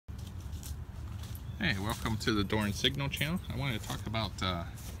Hey, welcome to the Door and Signal channel. I wanted to talk about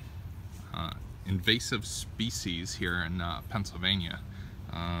invasive species here in Pennsylvania.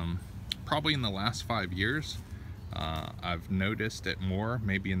 Probably in the last 5 years, I've noticed it more,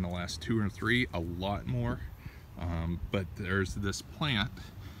 maybe in the last 2 or 3, a lot more. But there's this plant,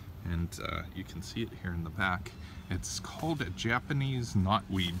 and you can see it here in the back. It's called a Japanese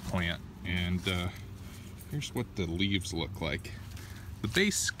knotweed plant, and here's what the leaves look like. The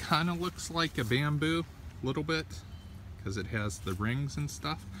base kind of looks like a bamboo a little bit because it has the rings and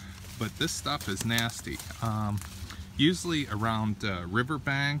stuff, but this stuff is nasty. Usually around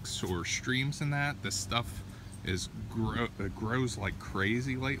riverbanks or streams and that, this stuff is grows like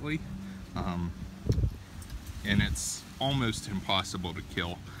crazy lately, and it's almost impossible to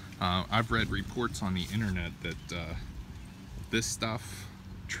kill. I've read reports on the internet that this stuff,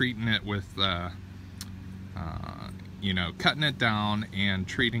 treating it with you know, cutting it down and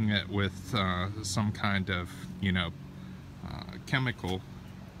treating it with some kind of, chemical,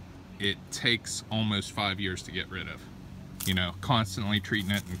 it takes almost 5 years to get rid of. You know, constantly treating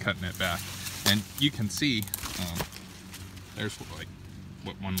it and cutting it back. And you can see, there's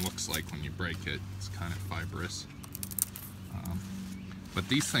what one looks like when you break it. It's kind of fibrous. But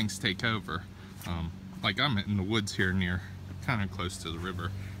these things take over. Like I'm in the woods here near, kind of close to the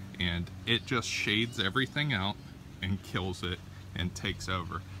river, and it just shades everything out and kills it and takes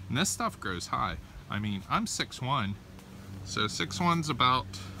over. And this stuff grows high. I mean, I'm 6'1", so 6'1's about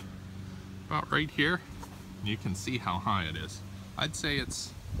right here. You can see how high it is. I'd say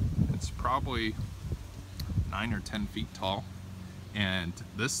it's probably 9 or 10 feet tall, and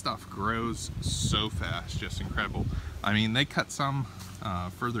this stuff grows so fast, just incredible. I mean, they cut some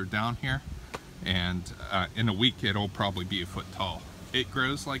further down here, and in a week it'll probably be a foot tall. It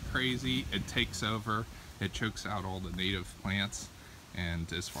grows like crazy, it takes over, it chokes out all the native plants,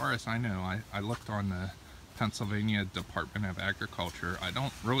 and as far as I know, I looked on the Pennsylvania Department of Agriculture, I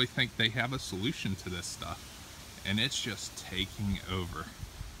don't really think they have a solution to this stuff, and it's just taking over.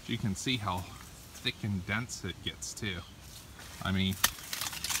 You can see how thick and dense it gets too. I mean,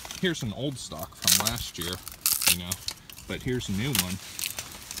 here's an old stock from last year, but here's a new one,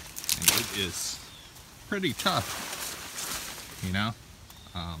 and it is pretty tough,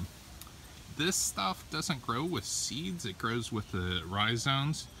 This stuff doesn't grow with seeds, it grows with the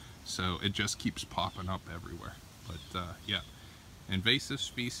rhizomes, so it just keeps popping up everywhere. But yeah, invasive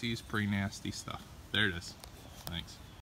species, pretty nasty stuff. There it is. Thanks.